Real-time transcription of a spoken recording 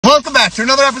Welcome back to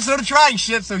another episode of Trying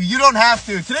Shit So You Don't Have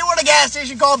To. Today we're at a gas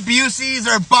station called Buc-ee's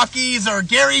or Buc-ee's or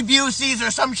Gary Busey's or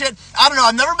some shit. I don't know.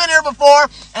 I've never been here before.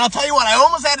 And I'll tell you what, I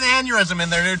almost had an aneurysm in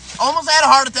there, dude. Almost had a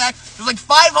heart attack. There's like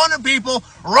 500 people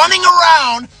running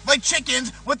around like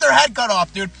chickens with their head cut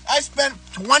off, dude. I spent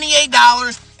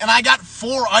 $28 and I got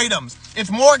 4 items. It's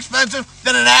more expensive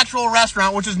than an actual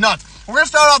restaurant, which is nuts. We're going to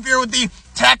start off here with the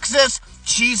Texas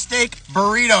cheesesteak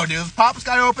burrito, dude. Let's pop this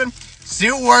guy open. See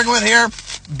what we're working with here.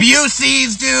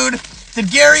 Busey's, dude.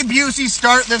 Did Gary Busey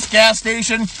start this gas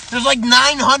station? There's like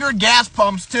 900 gas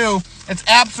pumps, too. It's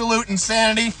absolute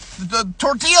insanity. The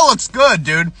tortilla looks good,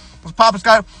 dude. Let's pop this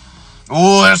guy.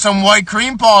 Ooh, there's some white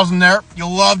cream balls in there.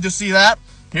 You'll love to see that.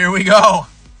 Here we go.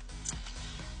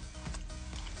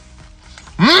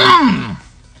 Mmm.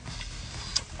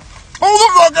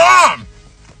 Hold the fuck on.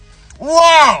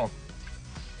 Wow.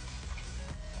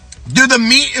 Dude, the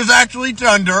meat is actually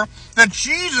tender. The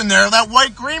cheese in there, that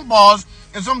white cream balls,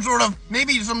 is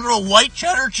maybe some sort of white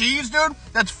cheddar cheese, dude.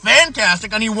 That's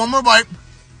fantastic. I need one more bite.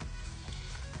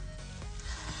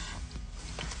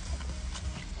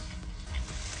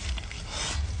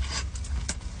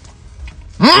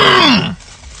 Mmm.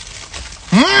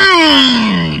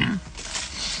 Mmm.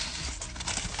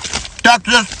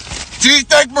 Texas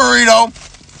cheesesteak burrito.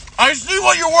 I see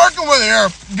what you're working with here,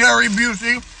 Gary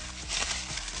Busey.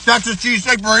 Texas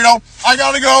cheesesteak burrito. I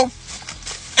gotta go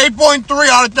 8.3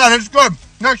 out of 10. It's good.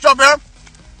 Next up here,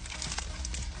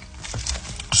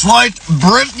 sliced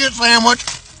brisket sandwich.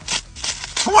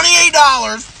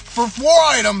 $28 for 4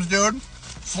 items, dude.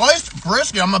 Sliced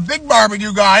brisket. I'm a big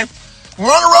barbecue guy. We're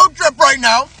on a road trip right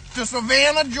now to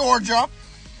Savannah, Georgia,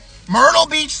 Myrtle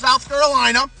Beach, South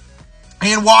Carolina,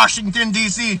 and Washington,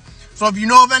 D.C. So if you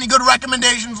know of any good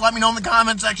recommendations, let me know in the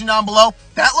comment section down below.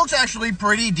 That looks actually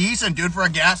pretty decent, dude, for a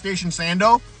gas station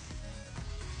sando.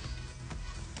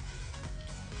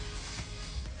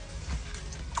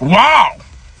 Wow.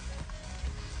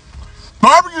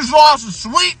 Barbecue sauce is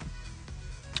sweet.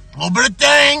 A little bit of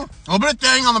tang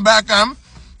on the back end.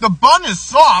 The bun is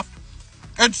soft.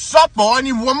 It's supple. I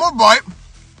need one more bite.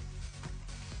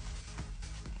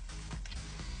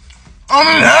 I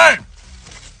mean, hey,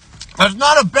 that's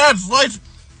not a bad sliced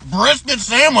brisket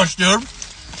sandwich, dude.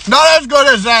 Not as good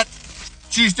as that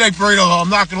cheesesteak burrito, though, I'm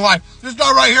not going to lie. This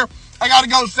guy right here, I got to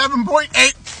go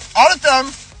 7.8 out of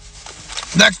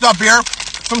 10. Next up here,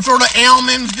 some sort of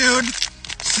almonds, dude.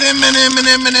 Cinnamon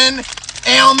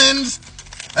almonds.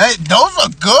 Hey, those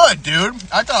look good, dude.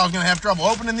 I thought I was going to have trouble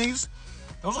opening these.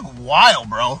 Those look wild,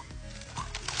 bro.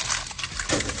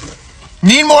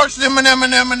 Need more cinnamon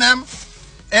M&M.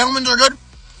 Almonds are good.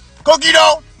 Cookie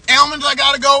dough. Almonds, I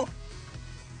got to go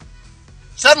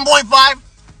 7.5.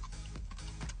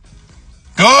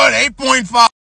 Good, 8.5.